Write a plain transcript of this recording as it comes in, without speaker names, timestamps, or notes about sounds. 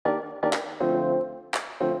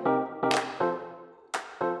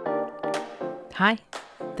Hi,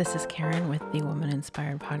 this is Karen with the Woman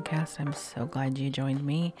Inspired Podcast. I'm so glad you joined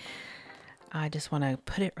me. I just want to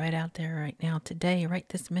put it right out there right now, today, right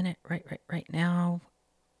this minute, right now.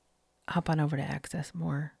 Hop on over to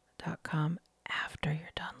accessmore.com after you're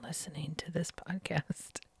done listening to this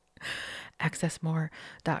podcast.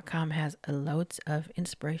 Accessmore.com has loads of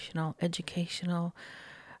inspirational, educational,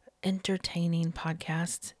 entertaining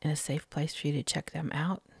podcasts and a safe place for you to check them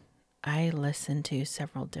out. I listen to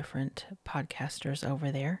several different podcasters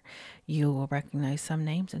over there. You will recognize some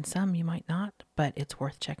names and some you might not, but it's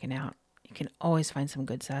worth checking out. You can always find some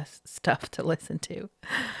good stuff to listen to.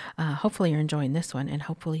 Hopefully you're enjoying this one, and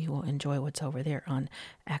hopefully you will enjoy what's over there on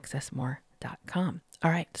accessmore.com. All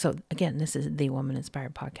right, so again, this is the Woman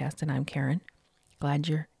Inspired Podcast, and I'm Karen. Glad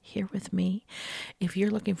you're here with me. If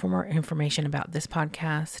you're looking for more information about this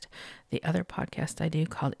podcast, the other podcast I do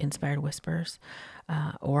called Inspired Whispers,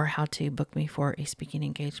 or how to book me for a speaking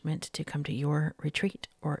engagement to come to your retreat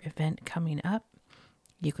or event coming up,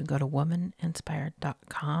 you can go to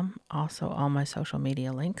womaninspired.com. Also, all my social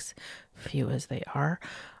media links, few as they are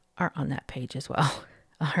on that page as well.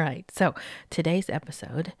 All right, so today's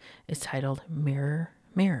episode is titled Mirror,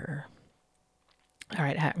 Mirror. All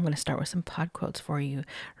right, I'm going to start with some pod quotes for you.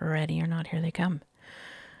 Ready or not, here they come.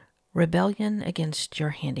 Rebellion against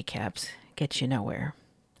your handicaps gets you nowhere.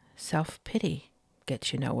 Self-pity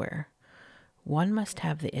gets you nowhere. One must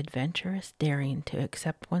have the adventurous daring to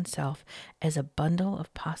accept oneself as a bundle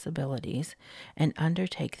of possibilities and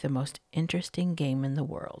undertake the most interesting game in the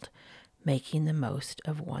world, making the most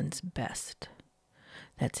of one's best.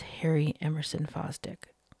 That's Harry Emerson Fosdick.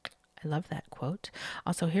 I love that quote.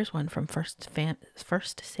 Also, here's one from 1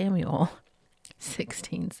 Samuel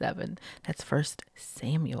 16:7. That's 1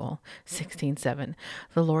 Samuel 16:7.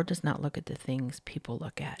 The Lord does not look at the things people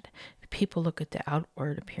look at. People look at the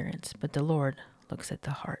outward appearance, but the Lord looks at the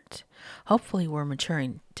heart. Hopefully we're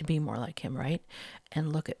maturing to be more like him, right?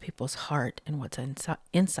 And look at people's heart and what's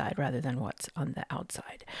inside rather than what's on the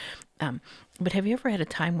outside. But have you ever had a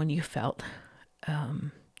time when you felt...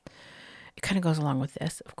 It kind of goes along with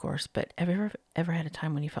this, of course, but have you ever had a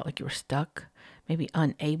time when you felt like you were stuck, maybe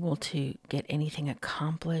unable to get anything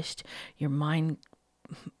accomplished? Your mind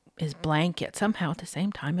is blank, yet somehow at the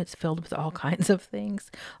same time it's filled with all kinds of things,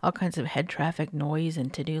 all kinds of head traffic, noise,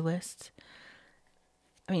 and to-do lists.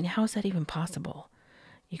 I mean, how is that even possible?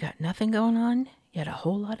 You got nothing going on, yet a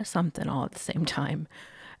whole lot of something all at the same time.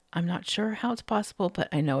 I'm not sure how it's possible, but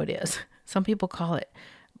I know it is. Some people call it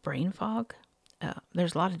brain fog.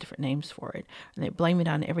 There's a lot of different names for it. And they blame it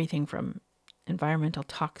on everything from environmental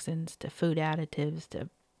toxins to food additives to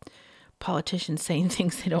politicians saying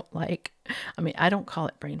things they don't like. I mean, I don't call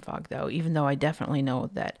it brain fog, though, even though I definitely know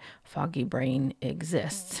that foggy brain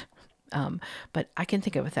exists. But I can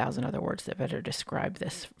think of 1,000 other words that better describe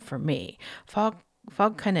this for me. Fog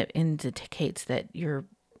kind of indicates that you're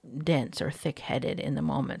dense or thick-headed in the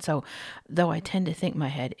moment. So though I tend to think my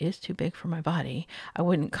head is too big for my body, I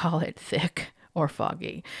wouldn't call it thick or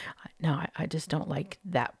foggy. No, I just don't like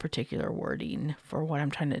that particular wording for what I'm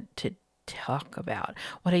trying to talk about.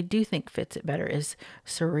 What I do think fits it better is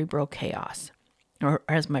cerebral chaos, or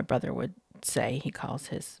as my brother would say, he calls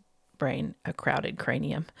his brain a crowded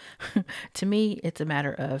cranium. To me, it's a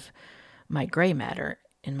matter of my gray matter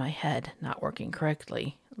in my head not working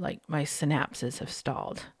correctly, like my synapses have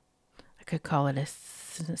stalled. I could call it a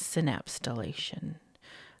synapse stallation,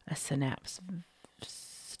 a synapse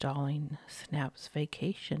stalling, synapse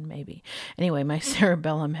vacation, maybe. Anyway, my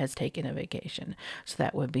cerebellum has taken a vacation, so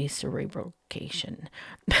that would be cerebrocation.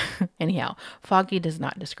 Anyhow, foggy does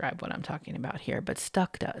not describe what I'm talking about here, but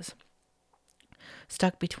stuck does.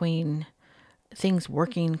 Stuck between things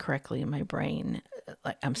working correctly in my brain.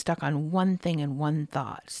 Like I'm stuck on one thing and one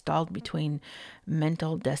thought, stalled between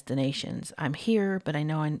mental destinations. I'm here, but I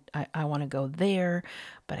know I want to go there,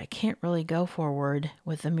 but I can't really go forward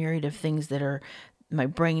with the myriad of things that are my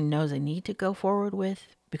brain knows I need to go forward with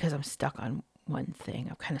because I'm stuck on one thing.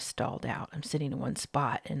 I'm kind of stalled out. I'm sitting in one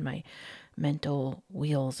spot and my mental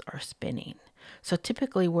wheels are spinning. So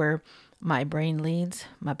typically where my brain leads,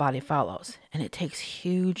 my body follows. And it takes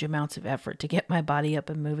huge amounts of effort to get my body up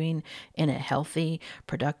and moving in a healthy,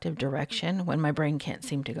 productive direction when my brain can't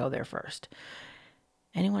seem to go there first.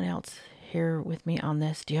 Anyone else here with me on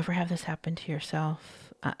this? Do you ever have this happen to yourself?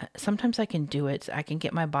 Sometimes I can do it. I can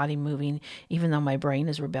get my body moving even though my brain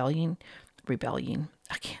is rebelling.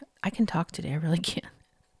 I can talk today. I really can.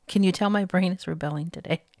 Can you tell my brain is rebelling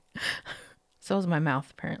today? So is my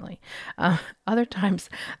mouth, apparently. Other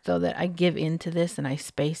times, though, that I give into this and I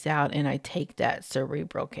space out and I take that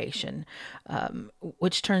cerebrocation,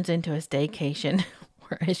 which turns into a staycation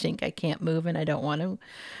where I think I can't move and I don't want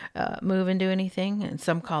to move and do anything. And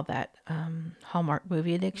some call that Hallmark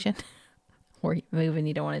movie addiction, where you move and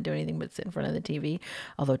you don't want to do anything but sit in front of the TV.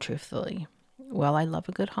 Although truthfully, well, I love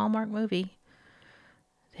a good Hallmark movie.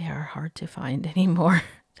 They are hard to find anymore.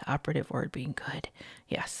 The operative word being good.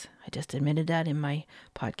 Yes, I just admitted that in my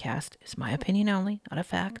podcast. It's my opinion only, not a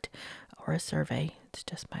fact or a survey. It's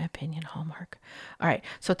just my opinion, Hallmark. All right,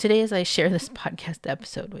 so today as I share this podcast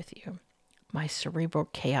episode with you, my cerebral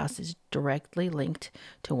chaos is directly linked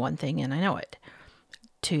to one thing, and I know it,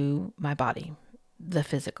 to my body, the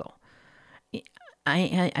physical.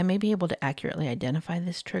 I may be able to accurately identify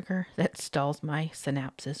this trigger that stalls my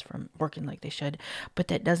synapses from working like they should, but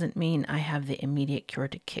that doesn't mean I have the immediate cure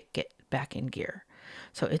to kick it back in gear.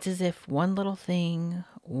 So it's as if one little thing,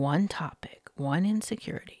 one topic, one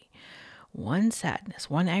insecurity, one sadness,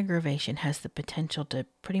 one aggravation has the potential to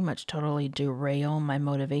pretty much totally derail my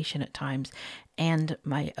motivation at times and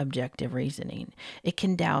my objective reasoning. It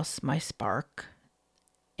can douse my spark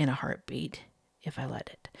in a heartbeat if I let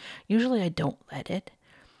it. Usually I don't let it,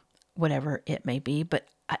 whatever it may be, but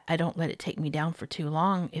I don't let it take me down for too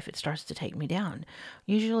long if it starts to take me down.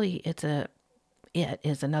 Usually it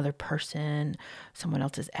is another person, someone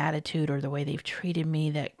else's attitude, or the way they've treated me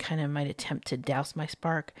that kind of might attempt to douse my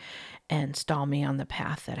spark and stall me on the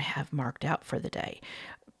path that I have marked out for the day.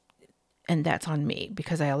 And that's on me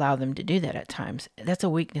because I allow them to do that at times. That's a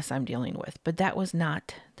weakness I'm dealing with, but that was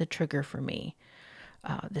not the trigger for me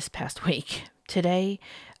this past week. Today,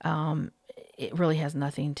 it really has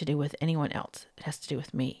nothing to do with anyone else. It has to do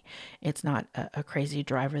with me. It's not a crazy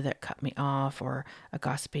driver that cut me off, or a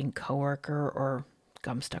gossiping coworker, or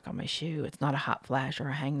gum stuck on my shoe. It's not a hot flash or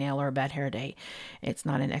a hangnail or a bad hair day. It's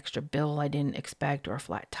not an extra bill I didn't expect, or a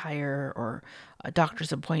flat tire, or a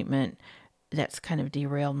doctor's appointment that's kind of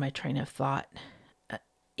derailed my train of thought.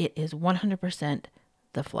 It is 100%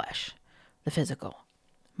 the flesh, the physical.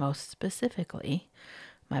 Most specifically,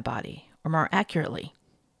 my body, or more accurately,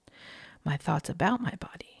 my thoughts about my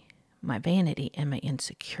body, my vanity, and my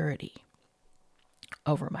insecurity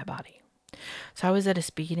over my body. So I was at a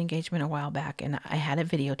speaking engagement a while back, and I had a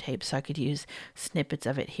videotape so I could use snippets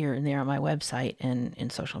of it here and there on my website and in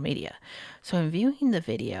social media. So in viewing the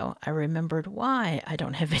video, I remembered why I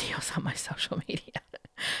don't have videos on my social media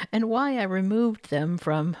and why I removed them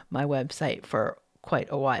from my website for quite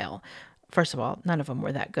a while. First of all, none of them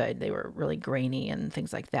were that good. They were really grainy and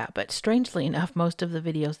things like that. But strangely enough, most of the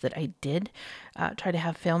videos that I did try to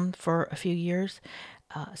have filmed for a few years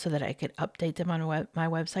so that I could update them on my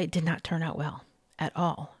website did not turn out well at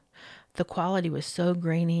all. The quality was so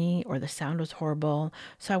grainy, or the sound was horrible,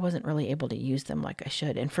 so I wasn't really able to use them like I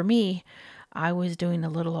should. And for me, I was doing a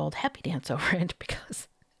little old happy dance over it because,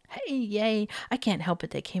 hey, yay, I can't help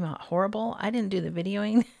it they came out horrible. I didn't do the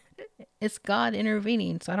videoing. It's God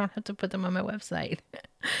intervening, so I don't have to put them on my website.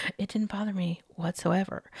 It didn't bother me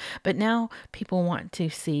whatsoever. But now people want to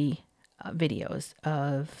see videos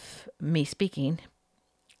of me speaking,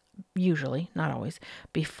 usually, not always,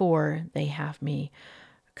 before they have me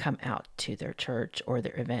come out to their church or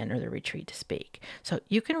their event or their retreat to speak. So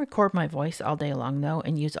you can record my voice all day long, though,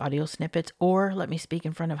 and use audio snippets, or let me speak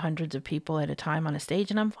in front of hundreds of people at a time on a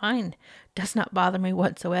stage, and I'm fine. Does not bother me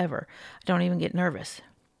whatsoever. I don't even get nervous.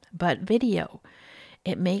 But video,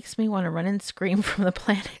 it makes me want to run and scream from the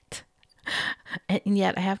planet. And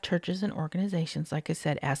yet I have churches and organizations, like I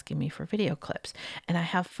said, asking me for video clips. And I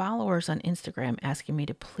have followers on Instagram asking me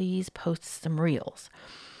to please post some reels.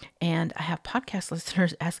 And I have podcast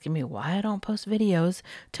listeners asking me why I don't post videos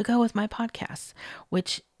to go with my podcasts,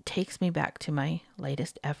 which takes me back to my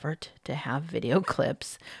latest effort to have video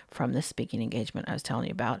clips from the speaking engagement I was telling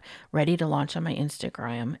you about, ready to launch on my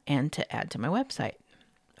Instagram and to add to my website.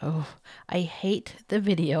 Oh, I hate the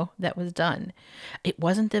video that was done. It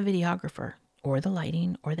wasn't the videographer or the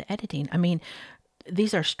lighting or the editing. I mean,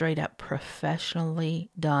 these are straight up professionally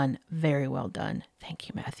done, very well done. Thank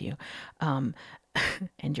you, Matthew,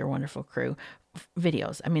 and your wonderful crew.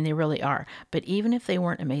 Videos. I mean, they really are. But even if they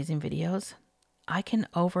weren't amazing videos, I can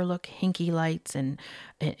overlook hinky lights and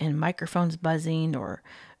microphones buzzing, or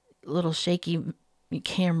little shaky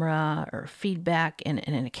camera, or feedback, and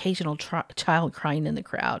an occasional child crying in the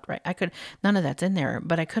crowd, right? None of that's in there,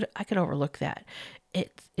 but I could overlook that.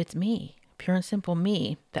 It's me, pure and simple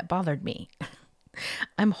me, that bothered me.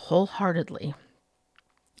 I'm wholeheartedly,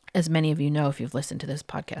 as many of you know if you've listened to this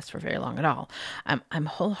podcast for very long at all, I'm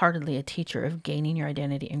wholeheartedly a teacher of gaining your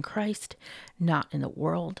identity in Christ, not in the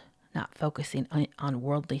world, not focusing on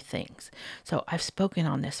worldly things. So I've spoken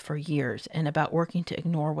on this for years, and about working to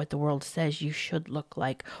ignore what the world says you should look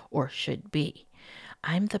like or should be.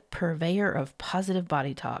 I'm the purveyor of positive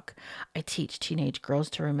body talk. I teach teenage girls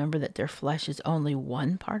to remember that their flesh is only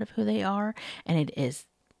one part of who they are, and it is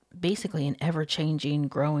basically an ever-changing,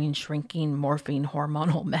 growing, shrinking, morphing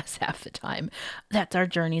hormonal mess half the time. That's our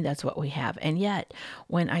journey. That's what we have. And yet,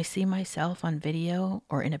 when I see myself on video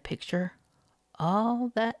or in a picture,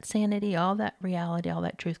 all that sanity, all that reality, all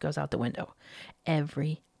that truth goes out the window.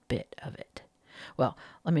 Every bit of it. Well,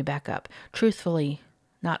 let me back up. Truthfully,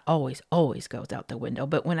 not always goes out the window,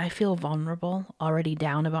 but when I feel vulnerable, already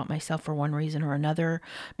down about myself for one reason or another,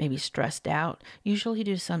 maybe stressed out, usually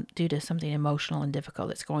due to something emotional and difficult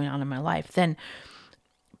that's going on in my life, then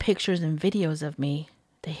pictures and videos of me,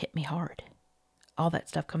 they hit me hard. All that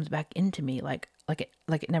stuff comes back into me like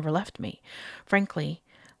it never left me. Frankly,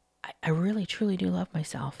 I really truly do love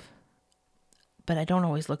myself, but I don't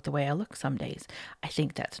always look the way I look some days. I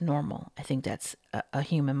think that's normal. I think that's a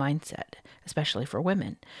human mindset, especially for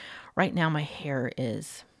women. Right now, my hair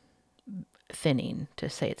is thinning. To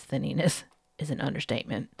say it's thinning is an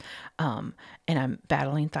understatement. And I'm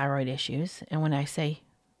battling thyroid issues. And when I say,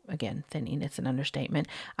 again, thinning, it's an understatement.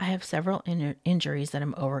 I have several injuries that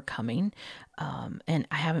I'm overcoming. And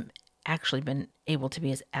I haven't actually been able to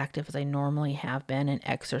be as active as I normally have been and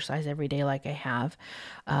exercise every day like I have.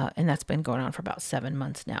 And that's been going on for about 7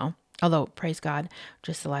 months now. Although, praise God,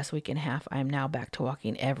 just the last week and a half, I'm now back to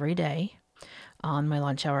walking every day on my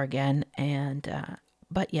lunch hour again.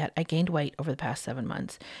 But yet I gained weight over the past 7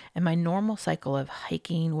 months. And my normal cycle of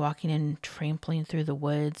hiking, walking, and trampling through the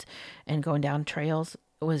woods and going down trails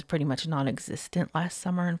was pretty much non-existent last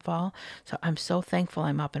summer and fall. So I'm so thankful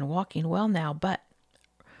I'm up and walking well now, but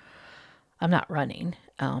I'm not running,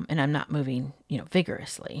 and I'm not moving,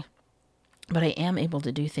 vigorously. But I am able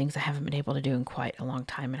to do things I haven't been able to do in quite a long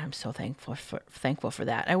time, and I'm so thankful for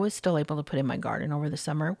that. I was still able to put in my garden over the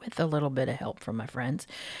summer with a little bit of help from my friends,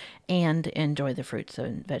 and enjoy the fruits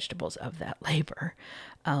and vegetables of that labor.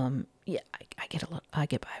 Yeah, I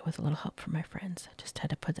get by with a little help from my friends. I just had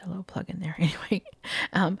to put that little plug in there anyway.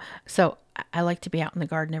 So I like to be out in the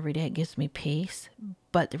garden every day. It gives me peace.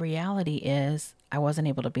 But the reality is I wasn't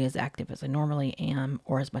able to be as active as I normally am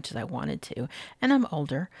or as much as I wanted to. And I'm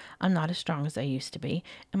older. I'm not as strong as I used to be.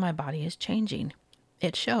 And my body is changing.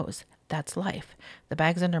 It shows. That's life. The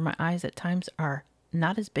bags under my eyes at times are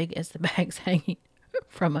not as big as the bags hanging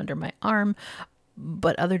from under my arm,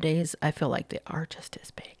 but other days I feel like they are just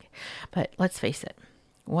as big. But let's face it,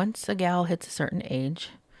 once a gal hits a certain age,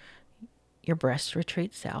 your breasts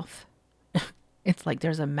retreat south. It's like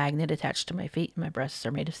there's a magnet attached to my feet and my breasts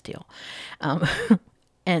are made of steel. Um,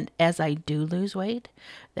 and as I do lose weight,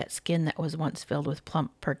 that skin that was once filled with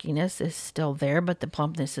plump perkiness is still there, but the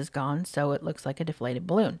plumpness is gone, so it looks like a deflated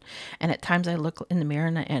balloon. And at times I look in the mirror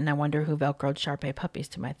and I wonder who Velcroed Shar-Pei puppies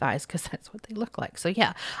to my thighs, because that's what they look like. So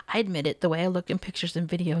yeah, I admit it, the way I look in pictures and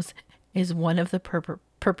videos is one of the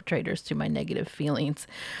perpetrators to my negative feelings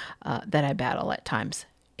that I battle at times.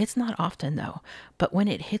 It's not often though, but when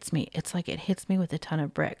it hits me, it's like it hits me with a ton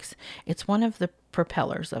of bricks. It's one of the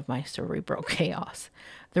propellers of my cerebral chaos.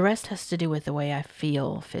 The rest has to do with the way I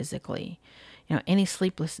feel physically. Any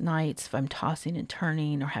sleepless nights, if I'm tossing and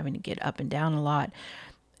turning or having to get up and down a lot,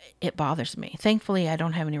 it bothers me. Thankfully, I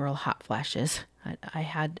don't have any real hot flashes. I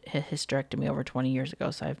had a hysterectomy over 20 years ago,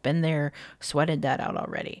 so I've been there, sweated that out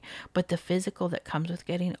already. But the physical that comes with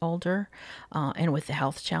getting older and with the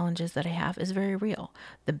health challenges that I have is very real.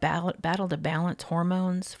 The battle to balance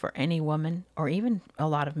hormones for any woman or even a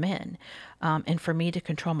lot of men, and for me to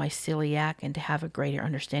control my celiac and to have a greater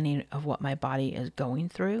understanding of what my body is going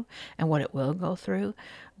through and what it will go through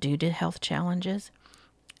due to health challenges.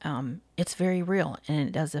 It's very real and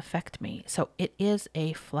it does affect me. So it is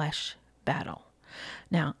a flesh battle.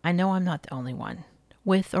 Now, I know I'm not the only one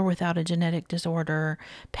with or without a genetic disorder,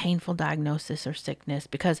 painful diagnosis or sickness,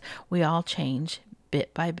 because we all change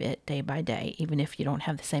bit by bit, day by day, even if you don't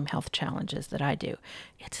have the same health challenges that I do.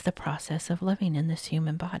 It's the process of living in this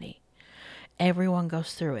human body. Everyone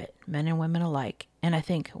goes through it, men and women alike. And I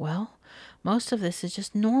think, well, most of this is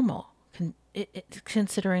just normal,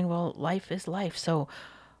 considering, well, life is life. So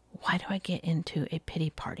why do I get into a pity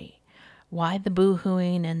party? Why the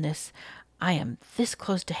boo-hooing and this, I am this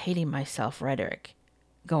close to hating myself rhetoric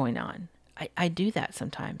going on? I do that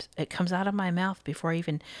sometimes. It comes out of my mouth before I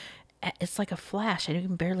even, it's like a flash. I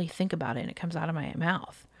even barely think about it and it comes out of my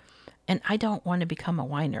mouth. And I don't want to become a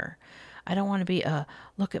whiner. I don't want to be a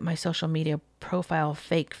look at my social media profile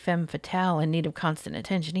fake femme fatale in need of constant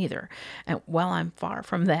attention either. And while I'm far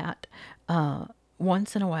from that,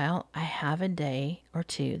 once in a while, I have a day or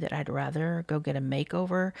two that I'd rather go get a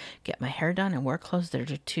makeover, get my hair done, and wear clothes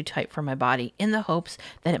that are too tight for my body in the hopes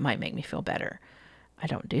that it might make me feel better. I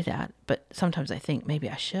don't do that, but sometimes I think maybe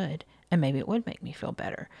I should, and maybe it would make me feel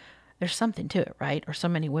better. There's something to it, right? Or so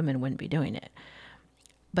many women wouldn't be doing it.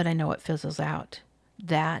 But I know it fizzles out.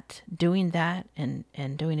 That, doing that and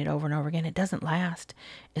doing it over and over again, it doesn't last.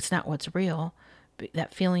 It's not what's real.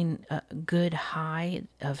 That feeling good high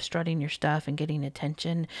of strutting your stuff and getting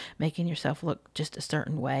attention, making yourself look just a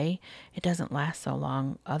certain way, it doesn't last so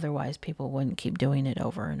long. Otherwise, people wouldn't keep doing it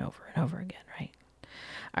over and over and over again, right?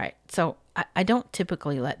 All right, so I don't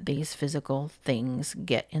typically let these physical things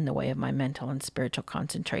get in the way of my mental and spiritual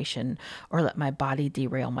concentration or let my body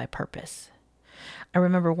derail my purpose. I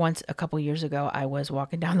remember once a couple years ago, I was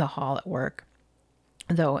walking down the hall at work,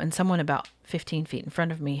 though, and someone about 15 feet in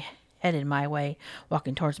front of me, headed my way,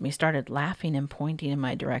 walking towards me, started laughing and pointing in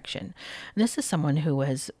my direction. And this is someone who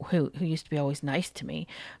used to be always nice to me.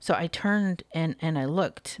 So I turned and I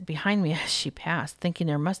looked behind me as she passed, thinking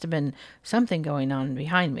there must have been something going on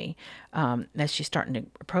behind me, as she's starting to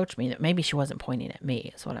approach me. That maybe she wasn't pointing at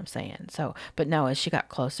me, is what I'm saying. So, but no, as she got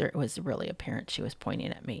closer, it was really apparent she was pointing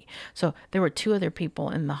at me. So there were two other people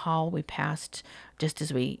in the hall we passed just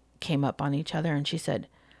as we came up on each other, and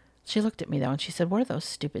she looked at me though and she said, "What are those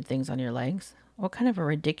stupid things on your legs? What kind of a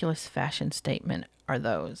ridiculous fashion statement are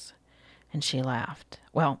those?" And she laughed.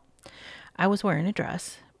 Well, I was wearing a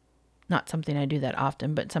dress. Not something I do that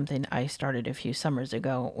often, but something I started a few summers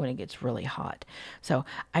ago when it gets really hot. So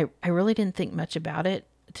I really didn't think much about it,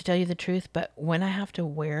 to tell you the truth, but when I have to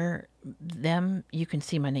wear them, you can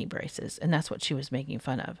see my knee braces, and that's what she was making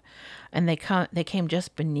fun of. And they came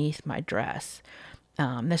just beneath my dress.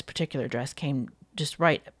 This particular dress came just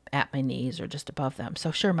right at my knees or just above them.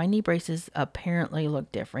 So sure, my knee braces apparently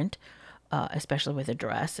look different, especially with a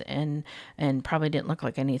dress, and probably didn't look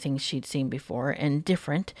like anything she'd seen before, and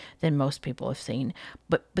different than most people have seen.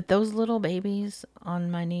 But those little babies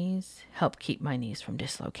on my knees help keep my knees from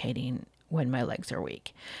dislocating when my legs are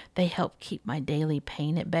weak. They help keep my daily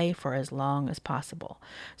pain at bay for as long as possible.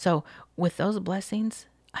 So with those blessings,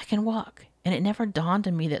 I can walk. And it never dawned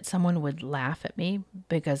on me that someone would laugh at me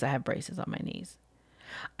because I have braces on my knees.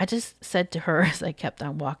 I just said to her as I kept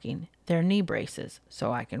on walking, "They're knee braces,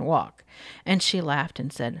 so I can walk." And she laughed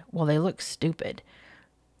and said, "Well, they look stupid."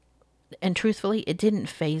 And truthfully, it didn't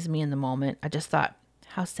faze me in the moment. I just thought,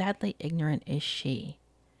 how sadly ignorant is she?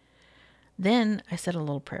 Then I said a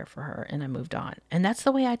little prayer for her and I moved on. And that's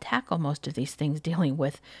the way I tackle most of these things dealing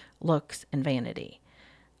with looks and vanity.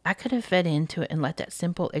 I could have fed into it and let that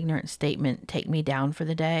simple, ignorant statement take me down for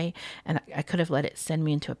the day. And I could have let it send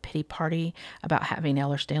me into a pity party about having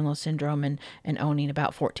Ehlers-Danlos syndrome and owning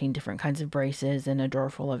about 14 different kinds of braces and a drawer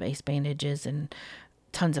full of ace bandages and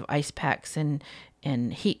tons of ice packs and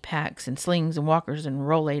heat packs and slings and walkers and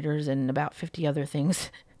rollators and about 50 other things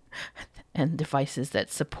and devices that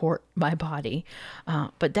support my body.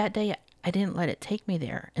 But that day, I didn't let it take me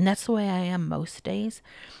there. And that's the way I am most days.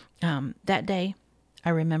 That day, I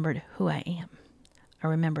remembered who I am. I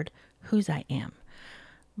remembered whose I am.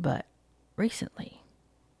 But recently,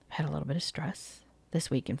 I had a little bit of stress. This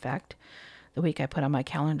week, in fact, the week I put on my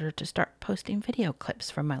calendar to start posting video clips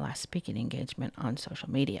from my last speaking engagement on social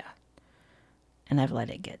media. And I've let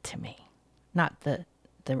it get to me. Not the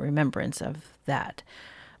remembrance of that,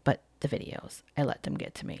 but the videos. I let them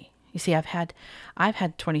get to me. You see, I've had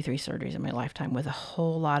 23 surgeries in my lifetime with a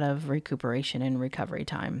whole lot of recuperation and recovery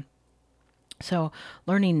time. So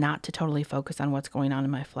learning not to totally focus on what's going on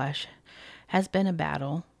in my flesh has been a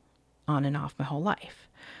battle on and off my whole life.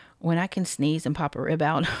 When I can sneeze and pop a rib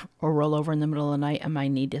out or roll over in the middle of the night and my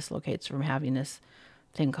knee dislocates from having this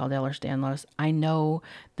thing called Ehlers-Danlos, I know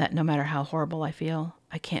that no matter how horrible I feel,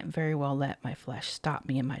 I can't very well let my flesh stop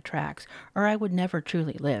me in my tracks, or I would never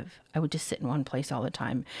truly live. I would just sit in one place all the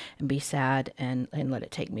time and be sad and let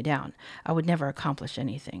it take me down. I would never accomplish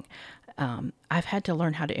anything. I've had to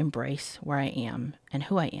learn how to embrace where I am and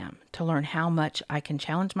who I am, to learn how much I can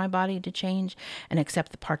challenge my body to change and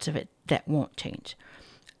accept the parts of it that won't change.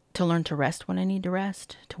 To learn to rest when I need to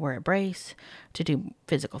rest, to wear a brace, to do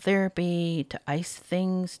physical therapy, to ice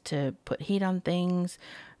things, to put heat on things,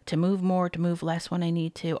 to move more, to move less when I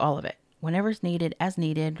need to, all of it. Whenever's needed, as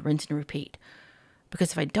needed, rinse and repeat.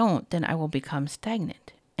 Because if I don't, then I will become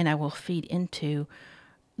stagnant and I will feed into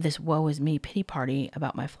this woe is me pity party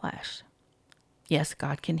about my flesh. Yes,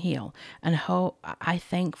 God can heal. And I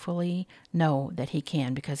thankfully know that he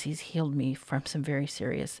can, because he's healed me from some very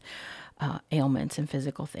serious ailments and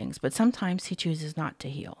physical things. But sometimes he chooses not to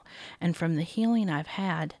heal. And from the healing I've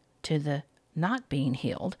had to the not being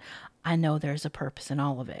healed, I know there's a purpose in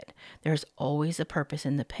all of it. There's always a purpose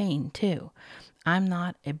in the pain too. I'm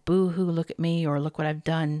not a boo-hoo, look at me or look what I've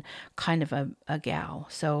done kind of a gal.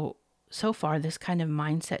 So so far, this kind of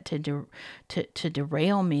mindset to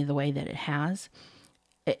derail me the way that it has,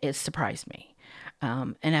 it surprised me.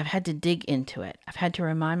 And I've had to dig into it. I've had to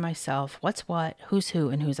remind myself what's what, who's who,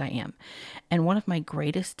 and whose I am. And one of my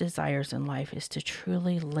greatest desires in life is to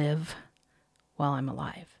truly live while I'm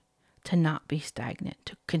alive, to not be stagnant,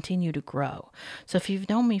 to continue to grow. So if you've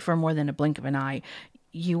known me for more than a blink of an eye,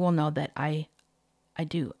 you will know that I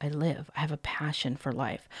do. I live. I have a passion for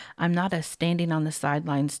life. I'm not a standing on the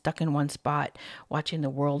sidelines, stuck in one spot, watching the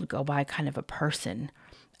world go by kind of a person.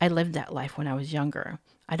 I lived that life when I was younger.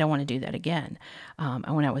 I don't want to do that again.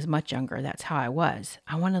 And when I was much younger, that's how I was.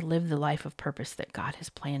 I want to live the life of purpose that God has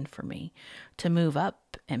planned for me, to move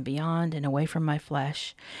up and beyond and away from my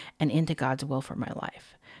flesh and into God's will for my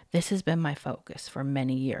life. This has been my focus for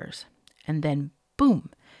many years. And then, boom,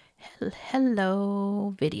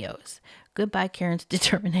 hello, videos. Goodbye, Karen's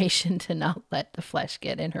determination to not let the flesh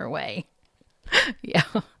get in her way. Yeah.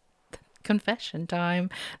 Confession time.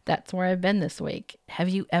 That's where I've been this week. Have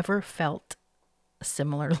you ever felt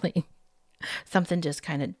similarly? Something just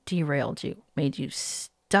kind of derailed you, made you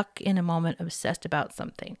stuck in a moment, obsessed about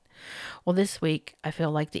something. Well, this week, I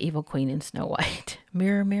feel like the evil queen in Snow White.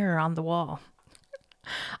 Mirror, mirror on the wall.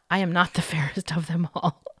 I am not the fairest of them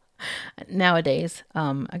all. Nowadays,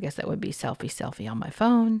 I guess that would be selfie on my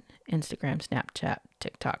phone, Instagram, Snapchat,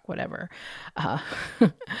 TikTok, whatever.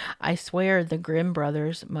 I swear the Grimm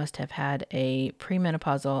brothers must have had a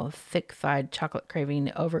premenopausal, thick-thighed,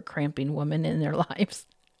 chocolate-craving, over-cramping woman in their lives.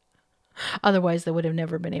 Otherwise, they would have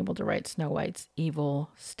never been able to write Snow White's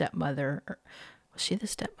evil stepmother. Was she the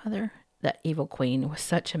stepmother? That evil queen with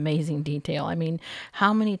such amazing detail. I mean,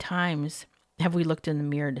 how many times have we looked in the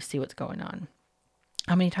mirror to see what's going on?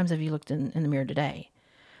 How many times have you looked in the mirror today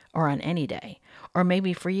or on any day? Or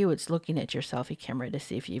maybe for you, it's looking at your selfie camera to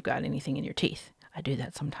see if you've got anything in your teeth. I do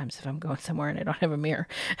that sometimes if I'm going somewhere and I don't have a mirror.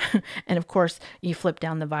 And of course, you flip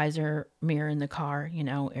down the visor mirror in the car,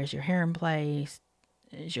 is your hair in place?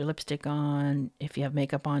 Is your lipstick on? If you have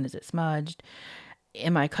makeup on, is it smudged?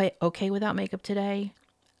 Am I okay without makeup today?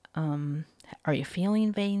 Are you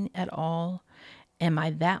feeling vain at all? Am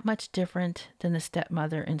I that much different than the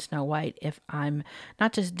stepmother in Snow White if I'm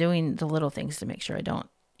not just doing the little things to make sure I don't,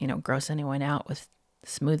 gross anyone out with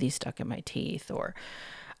smoothies stuck in my teeth or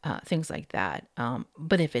things like that?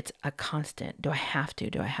 But if it's a constant, do I have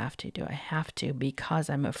to because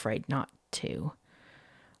I'm afraid not to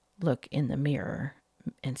look in the mirror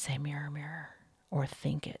and say, mirror, mirror, or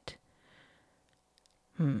think it?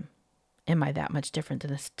 Am I that much different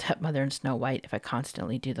than the stepmother in Snow White if I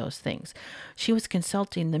constantly do those things? She was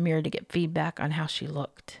consulting the mirror to get feedback on how she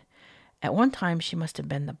looked. At one time, she must have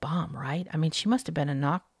been the bomb, right? I mean, she must have been a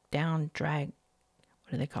knockdown, drag,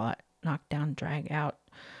 what do they call it? Knockdown, drag out,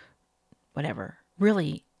 whatever.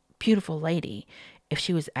 Really beautiful lady if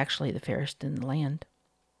she was actually the fairest in the land.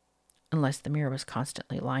 Unless the mirror was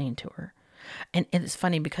constantly lying to her. And it's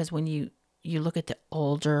funny because when you look at the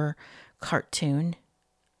older cartoon,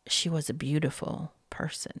 she was a beautiful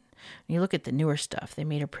person. When you look at the newer stuff, they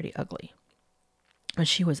made her pretty ugly. And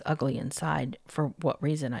she was ugly inside. For what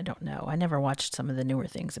reason, I don't know. I never watched some of the newer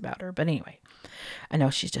things about her. But anyway, I know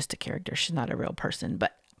she's just a character. She's not a real person.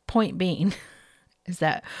 But point being is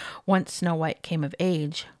that once Snow White came of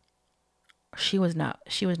age, she was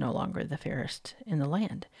no longer the fairest in the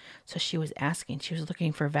land. So she was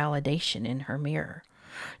looking for validation in her mirror.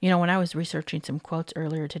 When I was researching some quotes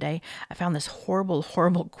earlier today, I found this horrible,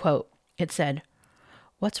 horrible quote. It said,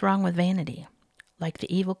 "What's wrong with vanity? Like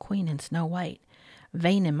the evil queen in Snow White.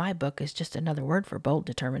 Vain in my book is just another word for bold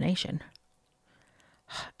determination."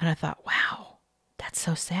 And I thought, wow, that's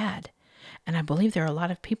so sad. And I believe there are a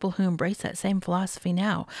lot of people who embrace that same philosophy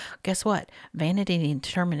now. Guess what? Vanity and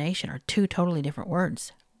determination are two totally different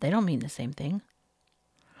words. They don't mean the same thing.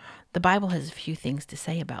 The Bible has a few things to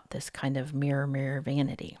say about this kind of mirror, mirror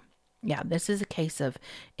vanity. Yeah, this is a case of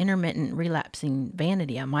intermittent relapsing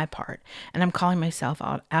vanity on my part, and I'm calling myself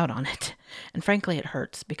out on it. And frankly, it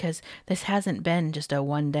hurts because this hasn't been just a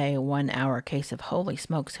 1 day, 1 hour case of holy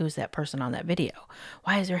smokes, who's that person on that video?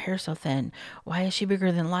 Why is her hair so thin? Why is she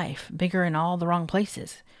bigger than life? Bigger in all the wrong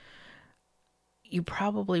places? You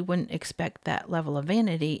probably wouldn't expect that level of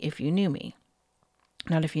vanity if you knew me.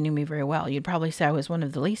 Not if you knew me very well. You'd probably say I was one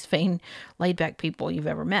of the least vain, laid-back people you've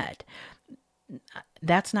ever met.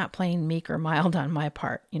 That's not playing meek or mild on my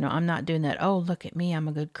part. I'm not doing that, oh, look at me, I'm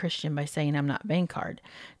a good Christian by saying I'm not vain card.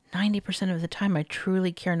 90% of the time, I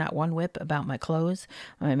truly care not one whip about my clothes,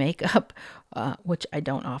 my makeup, which I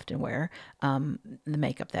don't often wear. The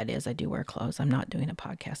makeup, that is, I do wear clothes. I'm not doing a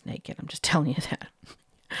podcast naked. I'm just telling you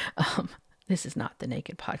that. This is not the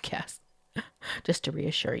naked podcast. just to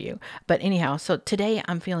reassure you. But anyhow, so today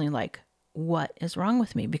I'm feeling like, what is wrong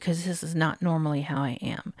with me? Because this is not normally how I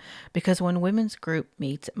am. Because when women's group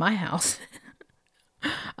meets at my house,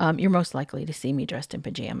 you're most likely to see me dressed in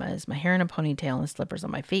pajamas, my hair in a ponytail, and slippers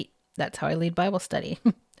on my feet. That's how I lead Bible study.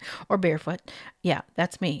 Or barefoot. Yeah,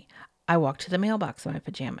 that's me. I walk to the mailbox in my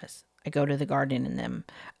pajamas. I go to the garden in them.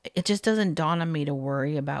 It just doesn't dawn on me to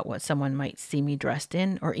worry about what someone might see me dressed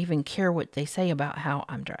in or even care what they say about how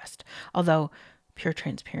I'm dressed. Although, pure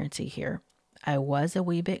transparency here, I was a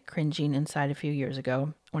wee bit cringing inside a few years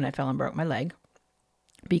ago when I fell and broke my leg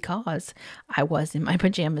because I was in my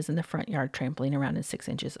pajamas in the front yard trampling around in 6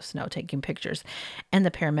 inches of snow taking pictures, and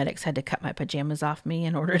the paramedics had to cut my pajamas off me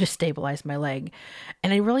in order to stabilize my leg.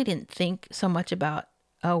 And I really didn't think so much about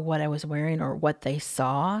what I was wearing or what they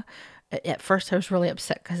saw. At first I was really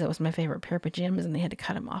upset because it was my favorite pair of pajamas and they had to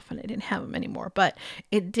cut them off and I didn't have them anymore. But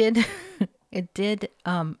it did it did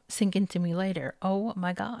sink into me later. Oh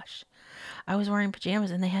my gosh. I was wearing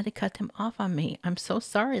pajamas and they had to cut them off on me. I'm so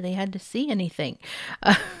sorry they had to see anything.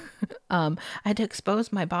 Uh, I had to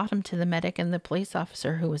expose my bottom to the medic and the police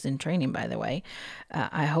officer who was in training, by the way.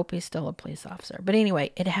 I hope he's still a police officer. But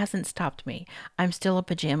anyway, it hasn't stopped me. I'm still a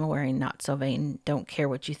pajama wearing, not so vain, don't care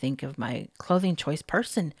what you think of my clothing choice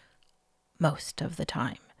person most of the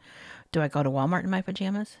time. Do I go to Walmart in my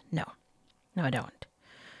pajamas? No. No, I don't.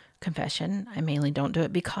 Confession, I mainly don't do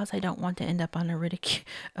it because I don't want to end up on a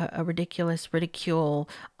ridiculous ridicule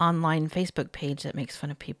online Facebook page that makes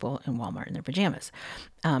fun of people in Walmart in their pajamas.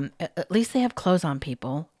 At least they have clothes on,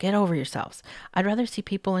 people. Get over yourselves. I'd rather see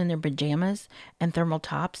people in their pajamas and thermal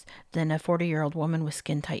tops than a 40-year-old woman with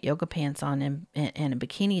skin-tight yoga pants on and a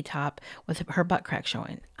bikini top with her butt crack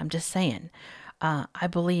showing. I'm just saying. I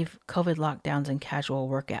believe COVID lockdowns and casual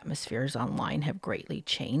work atmospheres online have greatly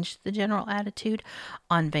changed the general attitude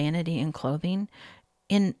on vanity and clothing.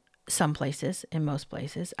 In some places, in most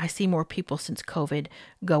places, I see more people since COVID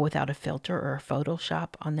go without a filter or a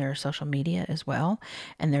Photoshop on their social media as well.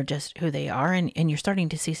 And they're just who they are. And you're starting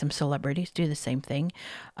to see some celebrities do the same thing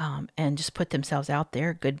and just put themselves out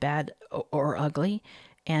there, good, bad, or ugly.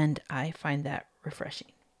 And I find that refreshing.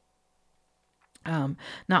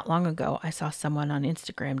 Not long ago, I saw someone on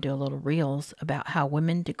Instagram do a little reels about how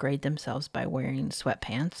women degrade themselves by wearing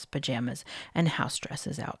sweatpants, pajamas, and house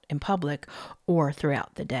dresses out in public or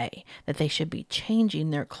throughout the day, that they should be changing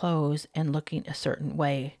their clothes and looking a certain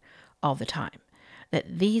way all the time.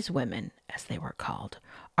 That these women, as they were called,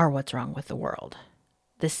 are what's wrong with the world.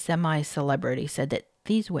 This semi-celebrity said that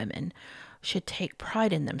these women should take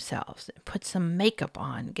pride in themselves, put some makeup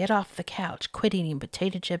on, get off the couch, quit eating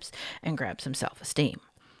potato chips, and grab some self-esteem.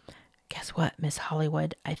 Guess what, Miss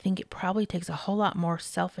Hollywood? I think it probably takes a whole lot more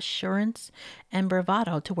self-assurance and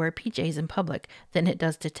bravado to wear PJs in public than it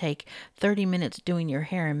does to take 30 minutes doing your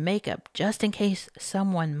hair and makeup just in case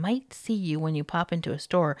someone might see you when you pop into a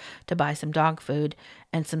store to buy some dog food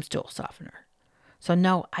and some stool softener. So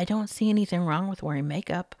no, I don't see anything wrong with wearing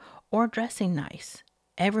makeup or dressing nice.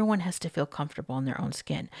 Everyone has to feel comfortable in their own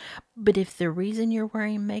skin. But if the reason you're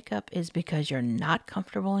wearing makeup is because you're not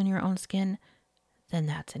comfortable in your own skin, then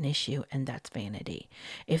that's an issue and that's vanity.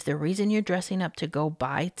 If the reason you're dressing up to go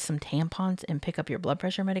buy some tampons and pick up your blood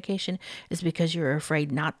pressure medication is because you're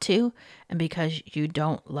afraid not to and because you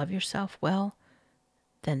don't love yourself well,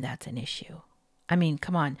 then that's an issue. I mean,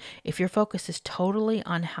 come on. If your focus is totally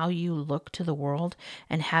on how you look to the world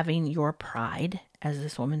and having your pride, as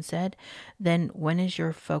this woman said, then when is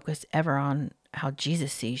your focus ever on how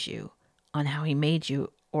Jesus sees you, on how he made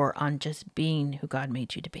you, or on just being who God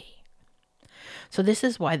made you to be? So this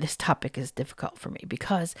is why this topic is difficult for me,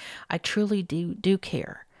 because I truly do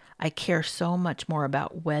care. I care so much more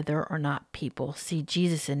about whether or not people see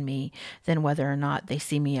Jesus in me than whether or not they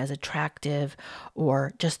see me as attractive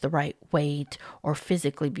or just the right weight or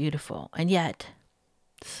physically beautiful. And yet,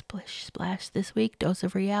 splish splash this week, dose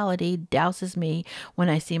of reality douses me when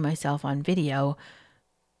I see myself on video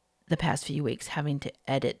the past few weeks having to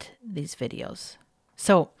edit these videos.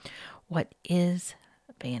 So, what is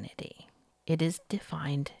vanity? It is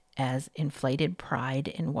defined as inflated pride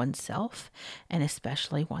in oneself and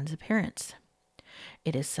especially one's appearance.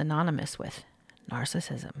 It is synonymous with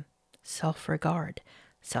narcissism, self-regard,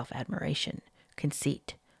 self-admiration,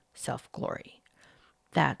 conceit, self-glory.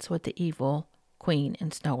 That's what the evil queen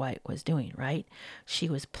in Snow White was doing, right? She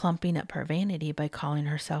was plumping up her vanity by calling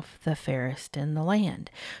herself the fairest in the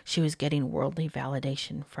land. She was getting worldly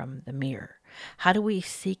validation from the mirror. How do we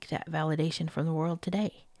seek that validation from the world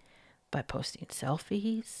today? By posting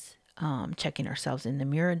selfies, checking ourselves in the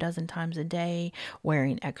mirror a dozen times a day,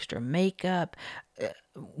 wearing extra makeup,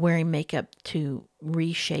 wearing makeup to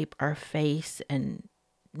reshape our face and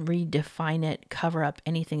redefine it, cover up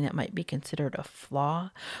anything that might be considered a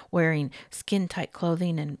flaw, wearing skin tight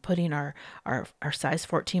clothing and putting our size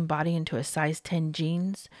 14 body into a size 10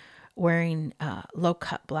 jeans, wearing low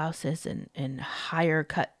cut blouses and higher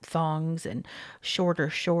cut thongs and shorter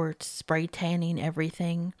shorts, spray tanning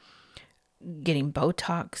everything, getting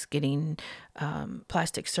Botox, getting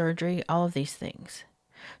plastic surgery, all of these things.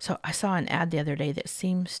 So I saw an ad the other day that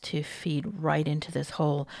seems to feed right into this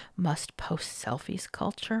whole must post selfies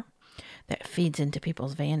culture that feeds into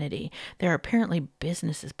people's vanity. There are apparently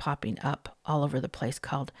businesses popping up all over the place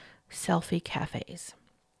called selfie cafes.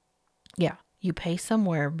 Yeah, you pay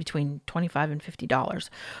somewhere between $25 and $50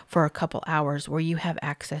 for a couple hours where you have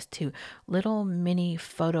access to little mini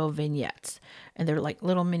photo vignettes. And they're like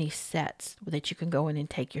little mini sets that you can go in and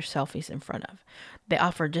take your selfies in front of. They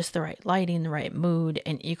offer just the right lighting, the right mood,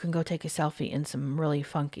 and you can go take a selfie in some really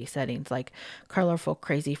funky settings like colorful,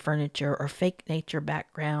 crazy furniture or fake nature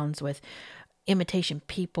backgrounds with imitation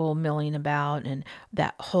people milling about. And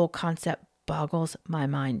that whole concept boggles my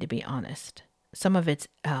mind, to be honest. Some of it's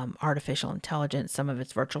artificial intelligence, some of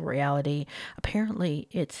it's virtual reality. Apparently,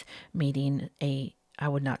 it's meeting I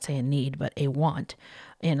would not say a need, but a want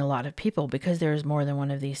in a lot of people because there's more than one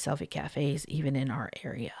of these selfie cafes, even in our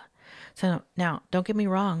area. So now, don't get me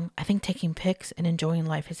wrong. I think taking pics and enjoying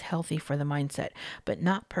life is healthy for the mindset, but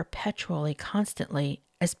not perpetually, constantly,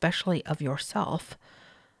 especially of yourself,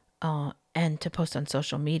 and to post on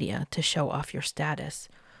social media to show off your status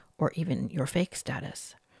or even your fake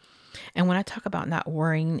status. And when I talk about not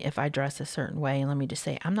worrying if I dress a certain way, let me just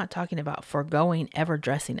say, I'm not talking about foregoing ever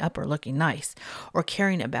dressing up or looking nice or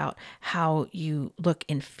caring about how you look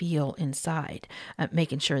and feel inside,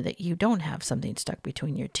 making sure that you don't have something stuck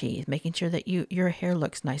between your teeth, making sure that your hair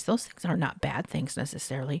looks nice. Those things are not bad things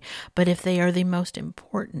necessarily, but if they are the most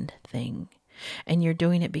important thing and you're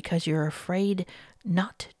doing it because you're afraid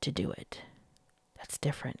not to do it, that's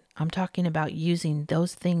different. I'm talking about using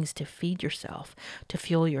those things to feed yourself, to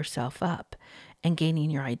fuel yourself up, and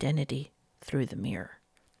gaining your identity through the mirror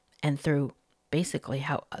and through basically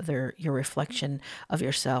your reflection of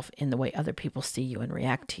yourself in the way other people see you and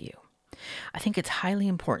react to you. I think it's highly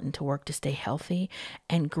important to work to stay healthy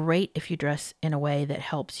and great if you dress in a way that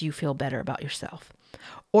helps you feel better about yourself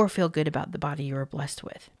or feel good about the body you are blessed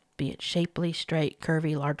with. Be it shapely, straight,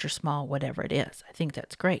 curvy, large or small, whatever it is. I think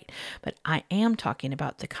that's great. But I am talking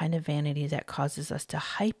about the kind of vanity that causes us to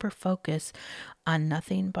hyper-focus on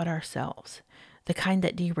nothing but ourselves. The kind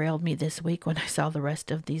that derailed me this week when I saw the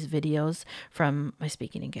rest of these videos from my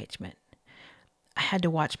speaking engagement. I had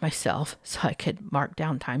to watch myself so I could mark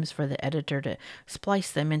down times for the editor to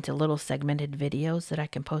splice them into little segmented videos that I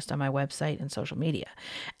can post on my website and social media.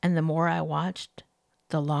 And the more I watched,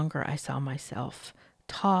 the longer I saw myself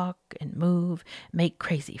talk and move, make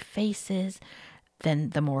crazy faces, then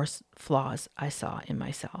the more flaws I saw in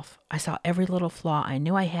myself. I saw every little flaw I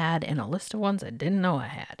knew I had and a list of ones I didn't know I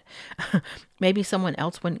had. Maybe someone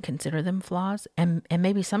else wouldn't consider them flaws, and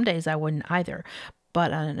maybe some days I wouldn't either.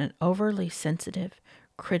 But on an overly sensitive,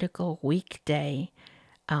 critical, weak day,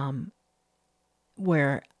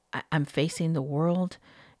 where I'm facing the world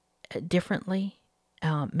differently,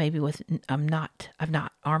 maybe I've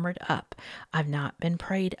not armored up. I've not been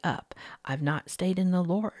prayed up. I've not stayed in the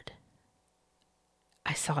Lord.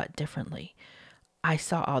 I saw it differently. I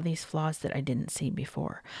saw all these flaws that I didn't see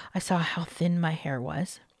before. I saw how thin my hair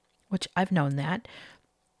was, which I've known that,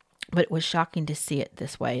 but it was shocking to see it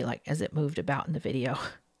this way, like as it moved about in the video.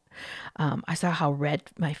 I saw how red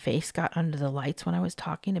my face got under the lights when I was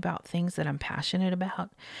talking about things that I'm passionate about,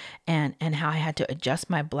 and how I had to adjust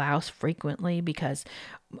my blouse frequently because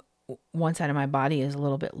one side of my body is a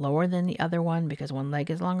little bit lower than the other one because one leg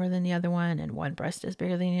is longer than the other one and one breast is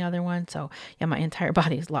bigger than the other one. So yeah, my entire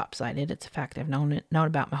body is lopsided. It's a fact I've known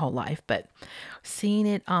about my whole life, but seeing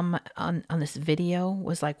it on this video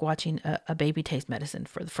was like watching a baby taste medicine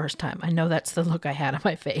for the first time. I know that's the look I had on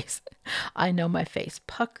my face. I know my face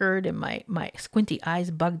puckered and my squinty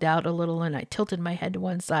eyes bugged out a little, and I tilted my head to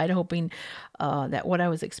one side hoping that what I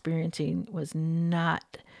was experiencing was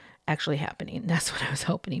not actually happening. That's what I was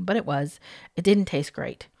hoping, but it was. It didn't taste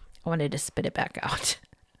great. I wanted to spit it back out.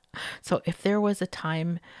 So if there was a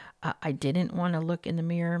time I didn't want to look in the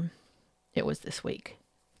mirror, it was this week.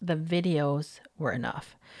 The videos were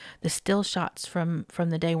enough. The still shots from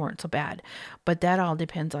the day weren't so bad, but that all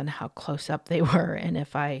depends on how close up they were and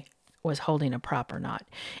if I was holding a prop or not.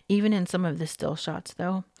 Even in some of the still shots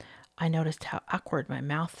though, I noticed how awkward my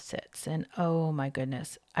mouth sits, and oh my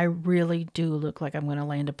goodness, I really do look like I'm going to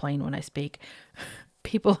land a plane when I speak.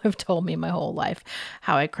 People have told me my whole life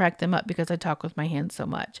how I crack them up because I talk with my hands so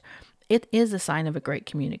much. It is a sign of a great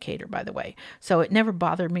communicator, by the way. So it never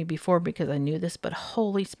bothered me before because I knew this, but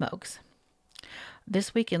holy smokes.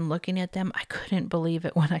 This week in looking at them, I couldn't believe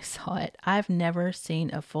it when I saw it. I've never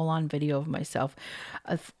seen a full-on video of myself,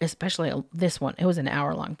 especially this one. It was an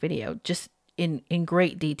hour-long video, just in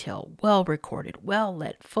great detail, well recorded, well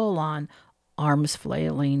lit, full-on, arms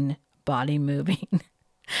flailing, body moving.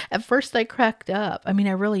 At first, I cracked up. I mean,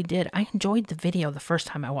 I really did. I enjoyed the video the first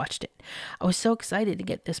time I watched it. I was so excited to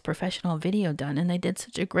get this professional video done, and they did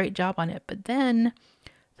such a great job on it. But then,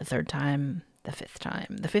 the third time, the fifth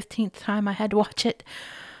time, the 15th time I had to watch it,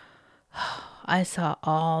 I saw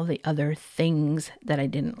all the other things that I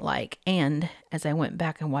didn't like. And as I went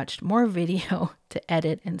back and watched more video to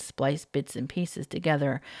edit and splice bits and pieces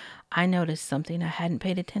together, I noticed something I hadn't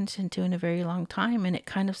paid attention to in a very long time, and it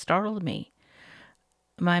kind of startled me.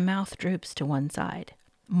 My mouth droops to one side,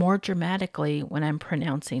 more dramatically when I'm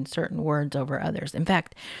pronouncing certain words over others. In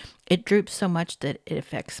fact, it droops so much that it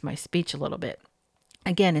affects my speech a little bit.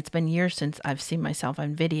 Again, it's been years since I've seen myself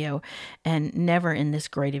on video, and never in this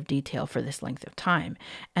great of detail for this length of time.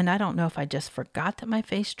 And I don't know if I just forgot that my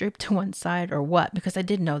face drooped to one side or what, because I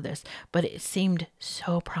did know this, but it seemed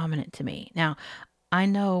so prominent to me. Now, I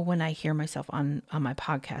know when I hear myself on my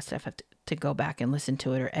podcast, if I have to go back and listen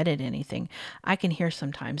to it or edit anything, I can hear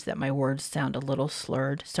sometimes that my words sound a little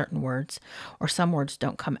slurred, certain words, or some words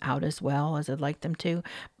don't come out as well as I'd like them to.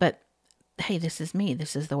 But hey, this is me.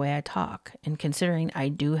 This is the way I talk. And considering I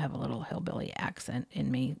do have a little hillbilly accent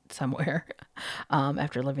in me somewhere,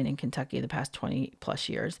 after living in Kentucky the past 20 plus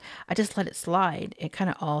years, I just let it slide. It kind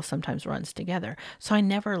of all sometimes runs together. So I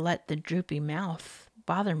never let the droopy mouth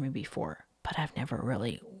bother me before, but I've never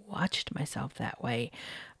really watched myself that way.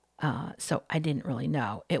 So I didn't really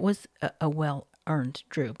know. It was a well-earned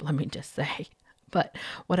droop, let me just say. But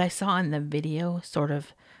what I saw in the video sort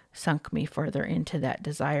of sunk me further into that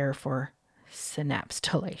desire for synapse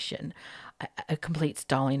dilation, a complete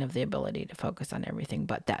stalling of the ability to focus on everything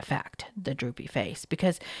but that fact, the droopy face,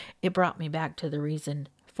 because it brought me back to the reason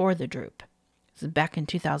for the droop. So back in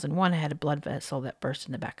 2001, I had a blood vessel that burst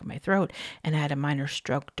in the back of my throat, and I had a minor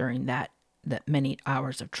stroke during that many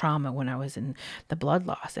hours of trauma when I was in the blood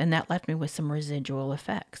loss. And that left me with some residual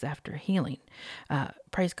effects after healing.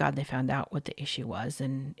 Praise God, they found out what the issue was.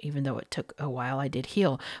 And even though it took a while, I did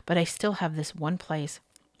heal. But I still have this one place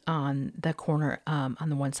on the corner, on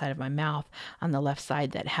the one side of my mouth, on the left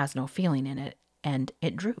side, that has no feeling in it. And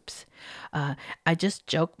it droops. I just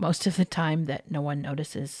joke most of the time that no one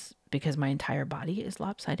notices because my entire body is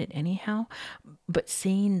lopsided anyhow. But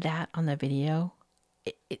seeing that on the video,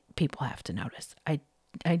 people have to notice.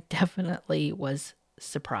 I definitely was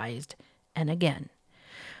surprised. And again,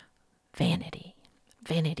 vanity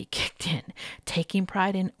kicked in, taking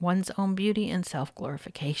pride in one's own beauty and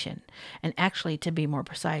self-glorification. And actually, to be more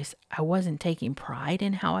precise, I wasn't taking pride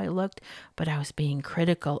in how I looked, but I was being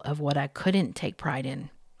critical of what I couldn't take pride in.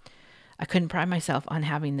 I couldn't pride myself on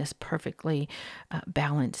having this perfectly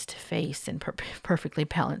balanced face and perfectly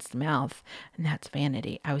balanced mouth, and that's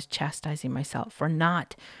vanity. I was chastising myself for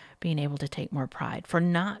not being able to take more pride, for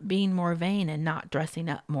not being more vain and not dressing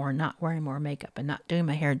up more, not wearing more makeup, and not doing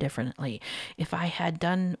my hair differently. If I had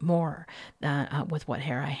done more with what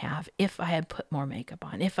hair I have, if I had put more makeup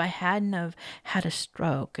on, if I hadn't have had a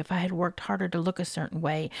stroke, if I had worked harder to look a certain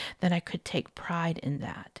way, then I could take pride in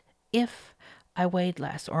that. If I weighed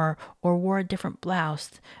less or wore a different blouse,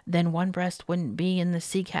 then one breast wouldn't be in the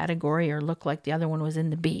C category or look like the other one was in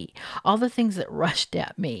the B. All the things that rushed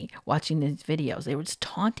at me watching these videos, they were just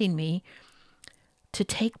taunting me to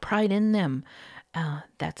take pride in them.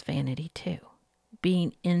 That's vanity too.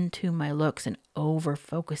 Being into my looks and over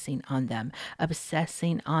focusing on them,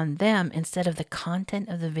 obsessing on them instead of the content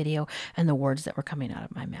of the video and the words that were coming out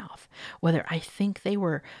of my mouth. Whether I think they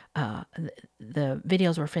were, the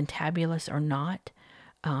videos were fantabulous or not,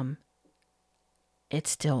 it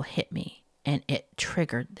still hit me and it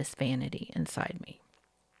triggered this vanity inside me.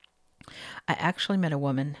 I actually met a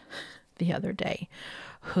woman the other day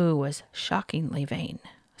who was shockingly vain.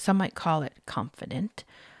 Some might call it confident.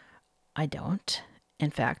 I don't. In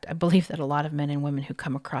fact, I believe that a lot of men and women who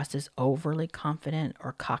come across as overly confident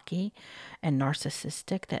or cocky and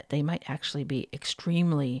narcissistic, that they might actually be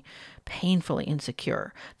extremely painfully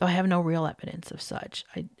insecure, though I have no real evidence of such.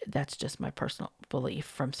 That's just my personal belief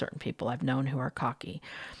from certain people I've known who are cocky.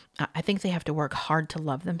 I think they have to work hard to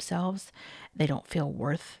love themselves. They don't feel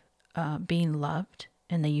worth being loved,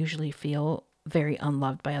 and they usually feel very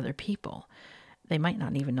unloved by other people. They might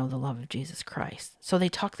not even know the love of Jesus Christ. So they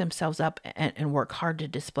talk themselves up and work hard to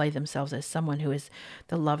display themselves as someone who is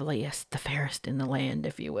the loveliest, the fairest in the land,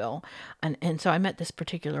 if you will. And so I met this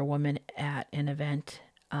particular woman at an event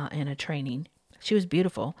in a training. She was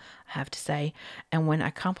beautiful, I have to say. And when I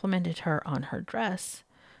complimented her on her dress,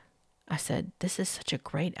 I said, "This is such a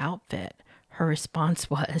great outfit." Her response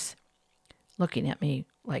was, looking at me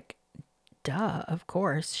like, "Duh, of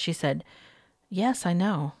course." She said, "Yes, I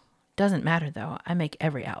know. Doesn't matter though. I make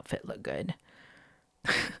every outfit look good."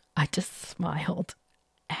 I just smiled,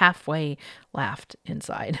 halfway laughed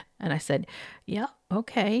inside, and I said, "Yeah,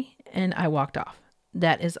 okay." And I walked off.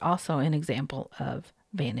 That is also an example of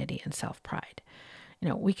vanity and self-pride.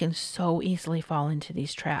 We can so easily fall into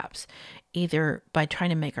these traps, either by trying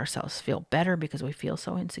to make ourselves feel better because we feel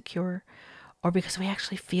so insecure, or because we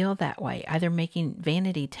actually feel that way, either making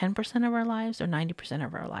vanity 10% of our lives or 90%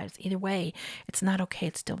 of our lives. Either way, it's not okay.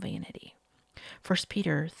 It's still vanity. 1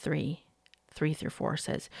 Peter 3:3-4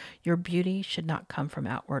 says, "Your beauty should not come from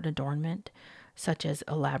outward adornment, such as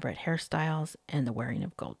elaborate hairstyles and the wearing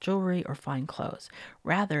of gold jewelry or fine clothes.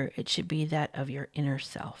 Rather, it should be that of your inner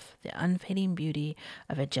self, the unfading beauty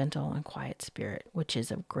of a gentle and quiet spirit, which is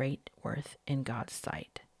of great worth in God's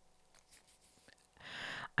sight."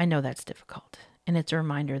 I know that's difficult, and it's a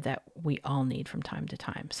reminder that we all need from time to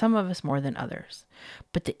time, some of us more than others.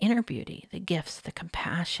 But the inner beauty, the gifts, the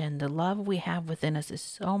compassion, the love we have within us is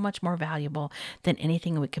so much more valuable than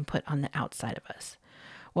anything we can put on the outside of us.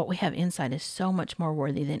 What we have inside is so much more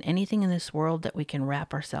worthy than anything in this world that we can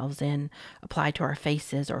wrap ourselves in, apply to our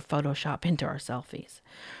faces, or Photoshop into our selfies.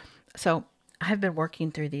 So I've been working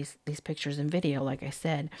through these pictures and video, like I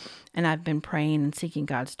said, and I've been praying and seeking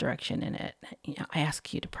God's direction in it. I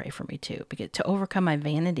ask you to pray for me too, because to overcome my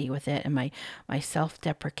vanity with it and my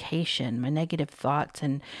self-deprecation, my negative thoughts,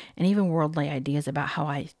 and even worldly ideas about how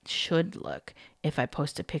I should look if I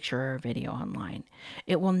post a picture or a video online.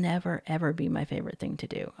 It will never, ever be my favorite thing to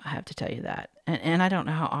do. I have to tell you that. And I don't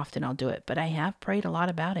know how often I'll do it, but I have prayed a lot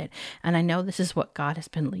about it. And I know this is what God has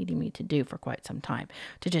been leading me to do for quite some time,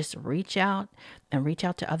 to just reach out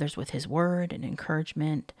to others with his word and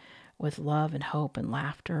encouragement, with love and hope and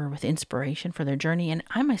laughter, with inspiration for their journey. And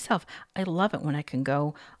I myself, I love it when I can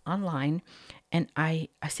go online and I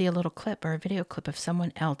see a little clip or a video clip of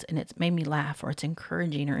someone else and it's made me laugh or it's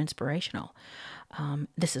encouraging or inspirational.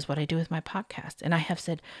 This is what I do with my podcast. And I have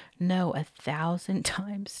said no 1,000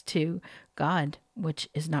 times to God, which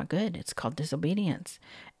is not good. It's called disobedience.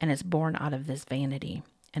 And it's born out of this vanity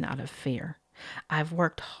and out of fear. I've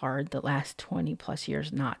worked hard the last 20 plus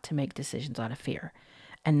years not to make decisions out of fear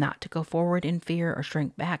and not to go forward in fear or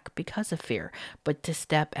shrink back because of fear, but to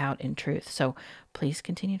step out in truth. So please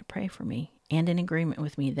continue to pray for me and in agreement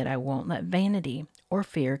with me that I won't let vanity or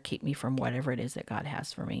fear keep me from whatever it is that God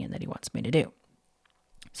has for me and that he wants me to do.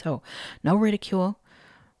 So no ridicule,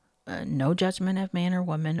 no judgment of man or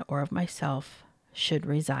woman or of myself should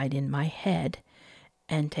reside in my head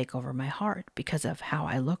and take over my heart because of how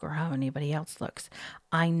I look or how anybody else looks.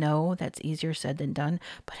 I know that's easier said than done,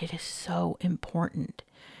 but it is so important.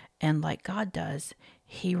 And like God does,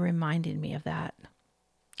 he reminded me of that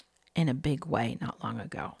in a big way not long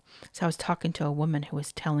ago. So I was talking to a woman who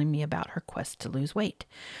was telling me about her quest to lose weight.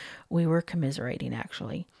 We were commiserating,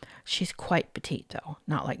 actually. She's quite petite, though,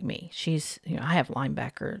 not like me. She's, I have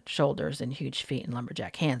linebacker shoulders and huge feet and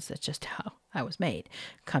lumberjack hands. That's just how I was made.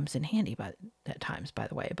 Comes in handy at times, by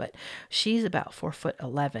the way. But she's about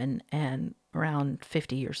 4'11" and around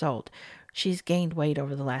 50 years old. She's gained weight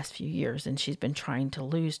over the last few years, and she's been trying to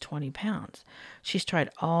lose 20 pounds. She's tried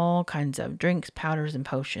all kinds of drinks, powders, and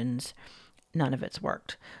potions. None of it's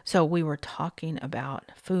worked. So we were talking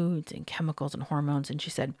about foods and chemicals and hormones, and she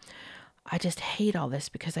said, "I just hate all this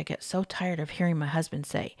because I get so tired of hearing my husband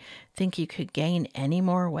say, 'Think you could gain any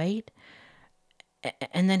more weight?'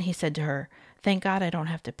 And then he said to her, 'Thank God I don't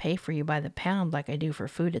have to pay for you by the pound like I do for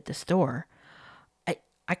food at the store.'"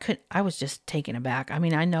 I was just taken aback. I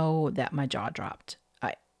mean, I know that my jaw dropped.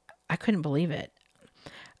 I couldn't believe it.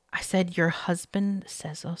 I said, "Your husband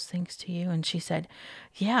says those things to you?" And she said,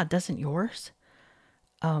 "Yeah, doesn't yours?"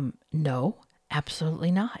 No, absolutely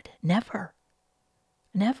not. Never.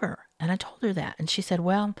 Never. And I told her that. And she said,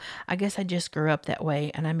 "Well, I guess I just grew up that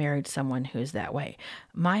way and I married someone who's that way.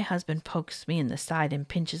 My husband pokes me in the side and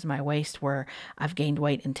pinches my waist where I've gained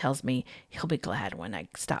weight and tells me he'll be glad when I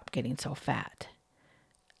stop getting so fat."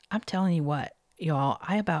 I'm telling you what, y'all,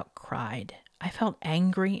 I about cried. I felt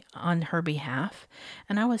angry on her behalf,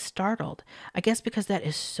 and I was startled. I guess because that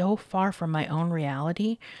is so far from my own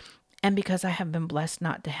reality, and because I have been blessed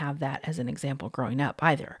not to have that as an example growing up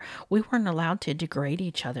either. We weren't allowed to degrade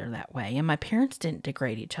each other that way, and my parents didn't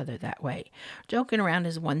degrade each other that way. Joking around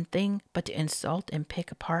is one thing, but to insult and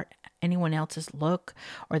pick apart anyone else's look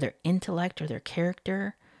or their intellect or their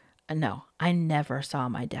character, No, I never saw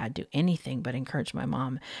my dad do anything but encourage my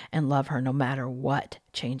mom and love her no matter what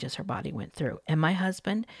changes her body went through. And my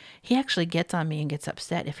husband, he actually gets on me and gets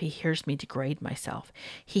upset if he hears me degrade myself.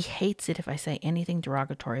 He hates it if I say anything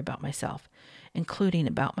derogatory about myself, including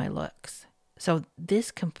about my looks. So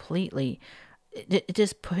this completely, it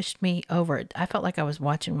just pushed me over. I felt like I was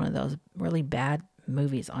watching one of those really bad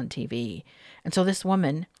movies on TV. And so this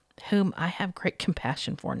woman, whom I have great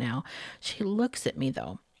compassion for now, she looks at me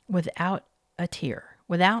though, without a tear,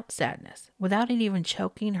 without sadness, without it even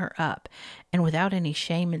choking her up, and without any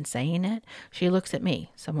shame in saying it. She looks at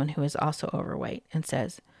me, someone who is also overweight, and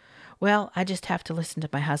says, well, I just have to listen to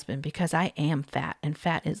my husband because I am fat, and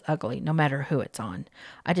fat is ugly no matter who it's on.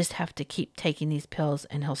 I just have to keep taking these pills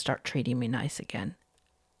and he'll start treating me nice again.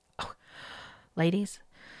 Oh, ladies,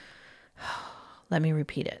 let me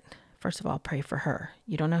repeat it. First of all, pray for her.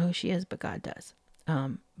 You don't know who she is, but God does.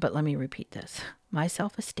 But let me repeat this. My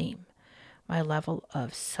self-esteem, my level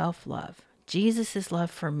of self-love, Jesus' love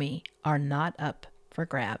for me are not up for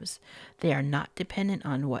grabs. They are not dependent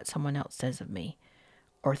on what someone else says of me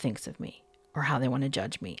or thinks of me or how they want to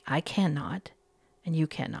judge me. I cannot, and you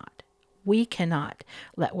cannot. We cannot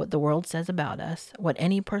let what the world says about us, what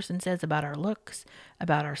any person says about our looks,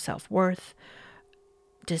 about our self-worth,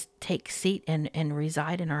 just take seat and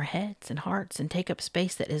reside in our heads and hearts and take up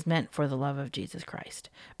space that is meant for the love of Jesus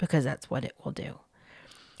Christ, because that's what it will do.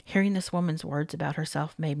 Hearing this woman's words about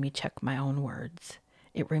herself made me check my own words.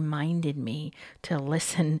 It reminded me to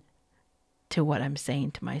listen to what I'm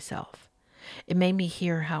saying to myself. It made me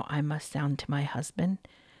hear how I must sound to my husband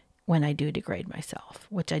when I do degrade myself,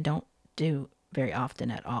 which I don't do very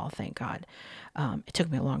often at all, thank God. It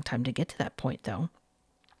took me a long time to get to that point, though.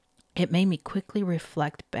 It made me quickly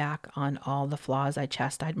reflect back on all the flaws I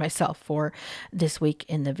chastised myself for this week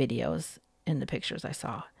in the videos, in the pictures I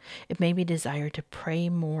saw. It made me desire to pray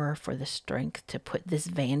more for the strength to put this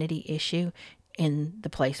vanity issue in the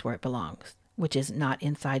place where it belongs, which is not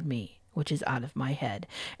inside me, which is out of my head,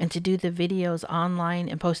 and to do the videos online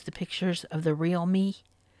and post the pictures of the real me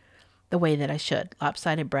the way that I should.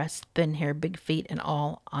 Lopsided breasts, thin hair, big feet, and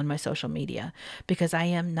all on my social media, because I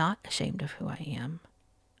am not ashamed of who I am.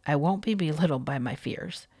 I won't be belittled by my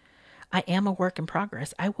fears. I am a work in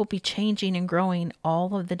progress. I will be changing and growing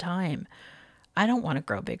all of the time. I don't want to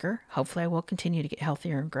grow bigger. Hopefully I will continue to get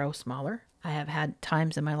healthier and grow smaller. I have had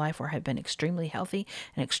times in my life where I've been extremely healthy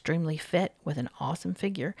and extremely fit with an awesome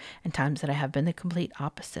figure, and times that I have been the complete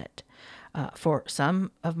opposite. For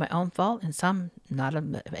some of my own fault and some not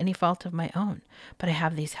of any fault of my own. But I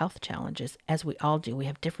have these health challenges, as we all do. We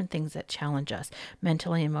have different things that challenge us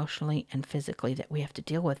mentally, emotionally, and physically that we have to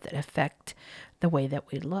deal with that affect the way that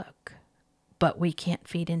we look. But we can't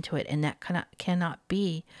feed into it, and that cannot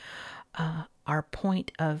be our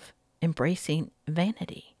point of embracing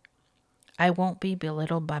vanity. I won't be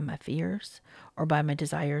belittled by my fears or by my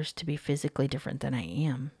desires to be physically different than I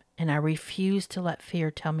am. And I refuse to let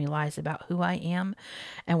fear tell me lies about who I am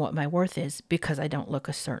and what my worth is because I don't look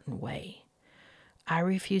a certain way. I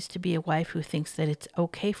refuse to be a wife who thinks that it's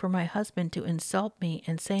okay for my husband to insult me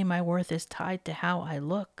and say my worth is tied to how I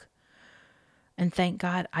look. And thank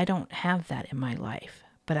God I don't have that in my life,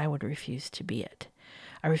 but I would refuse to be it.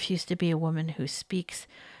 I refuse to be a woman who speaks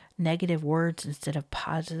negative words instead of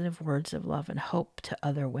positive words of love and hope to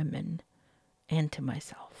other women and to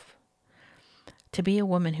myself. To be a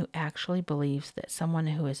woman who actually believes that someone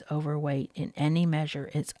who is overweight in any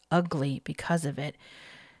measure is ugly because of it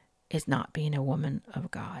is not being a woman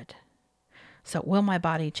of God. So will my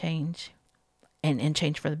body change and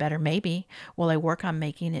change for the better? Maybe. Will I work on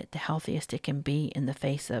making it the healthiest it can be in the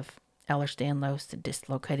face of Ehlers-Danlos,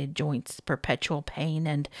 dislocated joints, perpetual pain,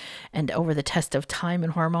 and over the test of time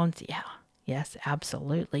and hormones? Yeah. Yes,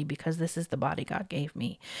 absolutely, because this is the body God gave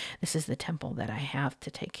me. This is the temple that I have to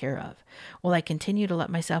take care of. Will I continue to let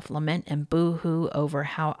myself lament and boo-hoo over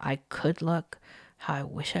how I could look, how I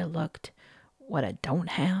wish I looked, what I don't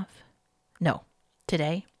have? No.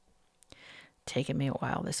 Today, taken me a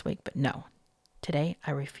while this week, but no. Today,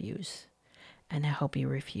 I refuse, and I hope you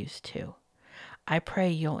refuse too. I pray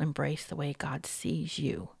you'll embrace the way God sees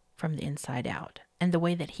you from the inside out and the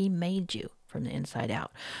way that He made you from the inside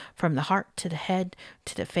out, from the heart to the head,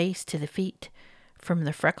 to the face, to the feet, from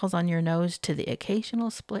the freckles on your nose to the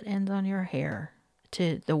occasional split ends on your hair,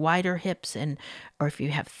 to the wider hips, or if you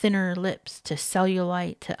have thinner lips, to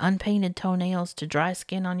cellulite, to unpainted toenails, to dry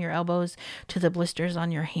skin on your elbows, to the blisters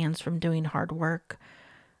on your hands from doing hard work.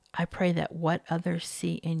 I pray that what others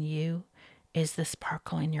see in you is the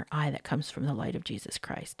sparkle in your eye that comes from the light of Jesus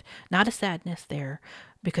Christ. Not a sadness there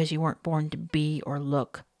because you weren't born to be or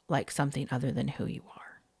look like something other than who you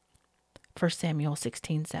are. 1 Samuel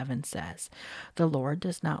 16:7 says, "The Lord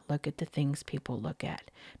does not look at the things people look at.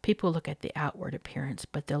 People look at the outward appearance,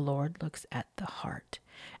 but the Lord looks at the heart."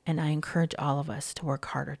 And I encourage all of us to work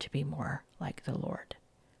harder to be more like the Lord.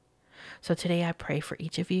 So today I pray for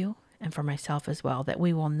each of you and for myself as well, that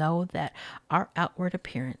we will know that our outward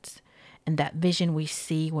appearance and that vision we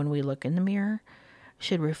see when we look in the mirror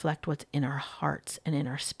should reflect what's in our hearts and in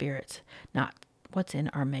our spirits, not what's in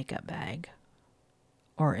our makeup bag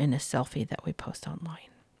or in a selfie that we post online.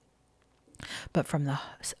 But from the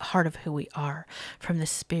heart of who we are, from the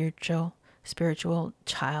spiritual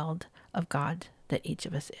child of God that each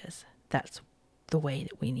of us is. That's the way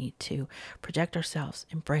that we need to project ourselves,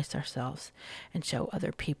 embrace ourselves, and show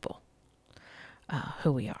other people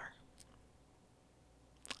who we are.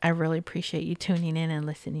 I really appreciate you tuning in and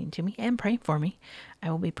listening to me and praying for me. I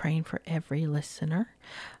will be praying for every listener.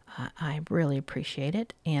 I really appreciate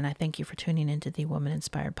it. And I thank you for tuning into the Woman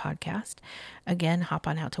Inspired podcast. Again, hop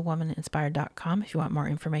on out to womaninspired.com if you want more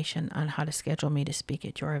information on how to schedule me to speak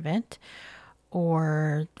at your event,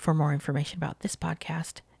 or for more information about this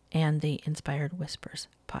podcast and the Inspired Whispers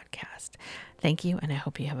podcast. Thank you, and I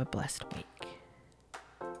hope you have a blessed week.